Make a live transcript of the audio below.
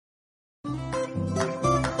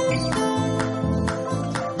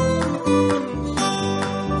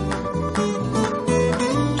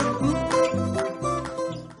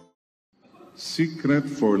secret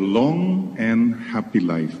for long and happy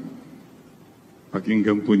life.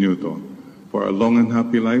 Pakinggan po niyo to. For a long and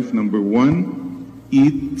happy life, number 1,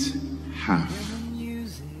 eat half.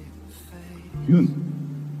 Yun.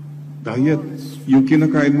 Diet. Yung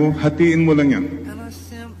kinakain mo, hatiin mo lang yan.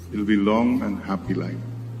 It'll be long and happy life.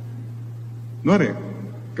 Nore,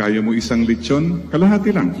 kaya mo isang lechon,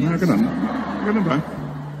 kalahati lang. Ganun ba?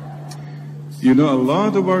 You know, a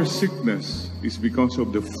lot of our sickness is because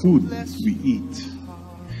of the food we eat.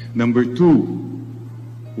 Number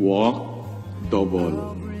 2, walk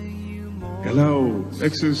double. Hello,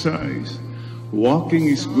 exercise. Walking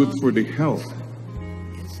is good for the health.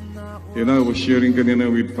 You know, I was sharing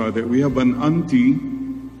kanina with Father. We have an auntie.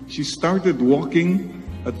 She started walking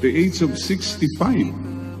at the age of 65.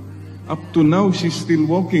 Up to now, she's still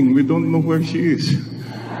walking. We don't know where she is.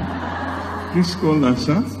 Please call us,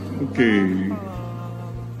 huh? Okay.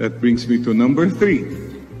 That brings me to number 3.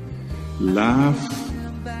 Laugh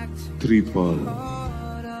triple.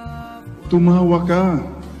 Tumawa ka.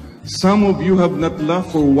 Some of you have not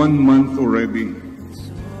laughed for 1 month already.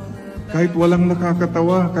 Kahit walang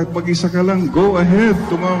nakakatawa, kahit mag-isa ka lang, go ahead,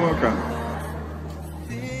 tumawa ka.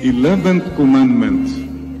 11th commandment,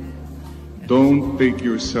 don't take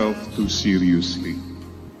yourself too seriously.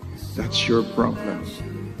 That's your problem.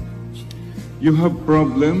 You have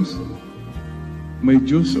problems, may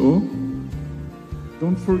Diyos, oh.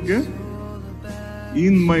 Don't forget.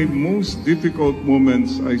 In my most difficult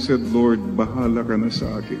moments, I said, Lord, bahala ka na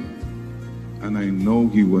sa akin. And I know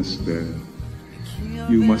He was there.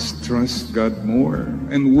 You must trust God more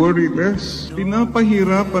and worry less.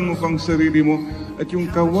 Pinapahirapan mo pang sarili mo at yung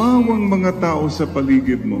kawawang mga tao sa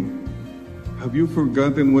paligid mo. Have you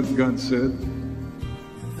forgotten what God said?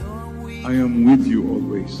 I am with you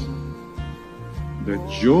always. The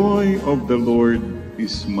joy of the Lord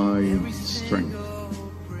is my strength.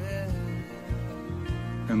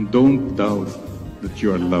 And don't doubt that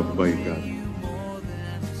you are loved by God.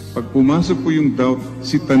 Pag pumasok po yung doubt,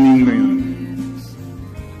 si taning na yan.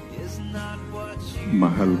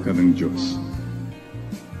 Mahal ka ng Diyos.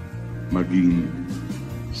 Maging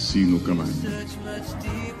sino ka man.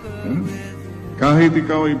 Kahit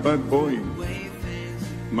ikaw ay bad boy,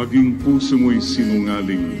 maging puso mo'y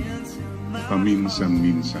sinungaling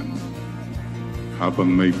paminsan-minsan. Habang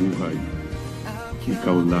may buhay,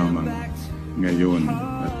 ikaw lamang ngayon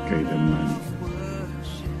at kailanman.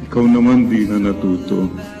 Ikaw naman di na natuto.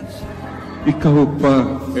 Ikaw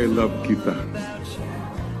pa, I love kita.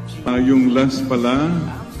 Yung last pala,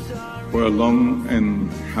 for a long and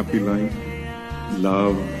happy life,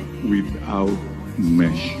 love without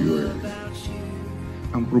measure.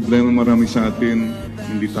 Ang problema marami sa atin,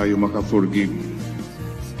 hindi tayo maka-forgive.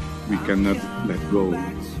 We cannot let go.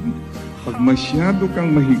 Pag masyado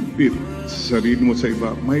kang mahigpit sa sarili mo sa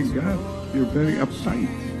iba, my God, you're very uptight.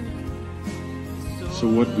 So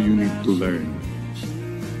what do you need to learn?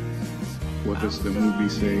 What does the movie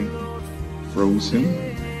say?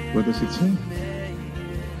 Frozen? What does it say?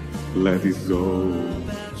 Let it go.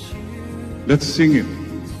 Let's sing it.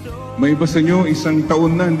 May iba sa inyo, 1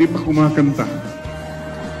 taon na hindi pa kumakanta.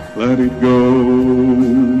 Let it go,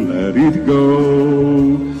 let it go,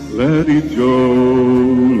 let it go,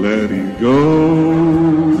 let it go.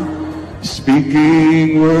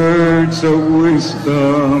 Speaking words of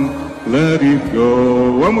wisdom, let it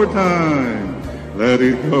go. One more time. Let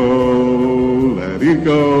it go, let it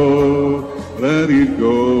go, let it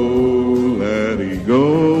go, let it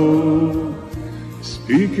go.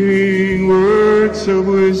 Speaking words of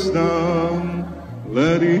wisdom,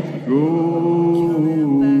 let it go.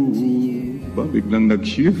 Ba, biglang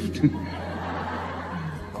nag-shift?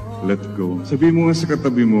 Let go. Sabi mo nga sa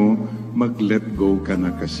katabi mo, mag-let go ka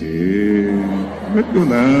na kasi. Let go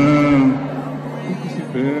na. Kasi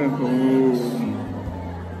pero.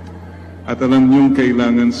 At alam niyong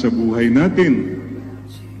kailangan sa buhay natin,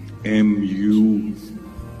 MU.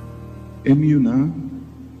 MU na.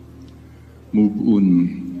 Move on.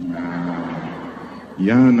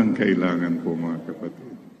 Yan ang kailangan po mga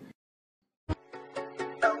kapatid.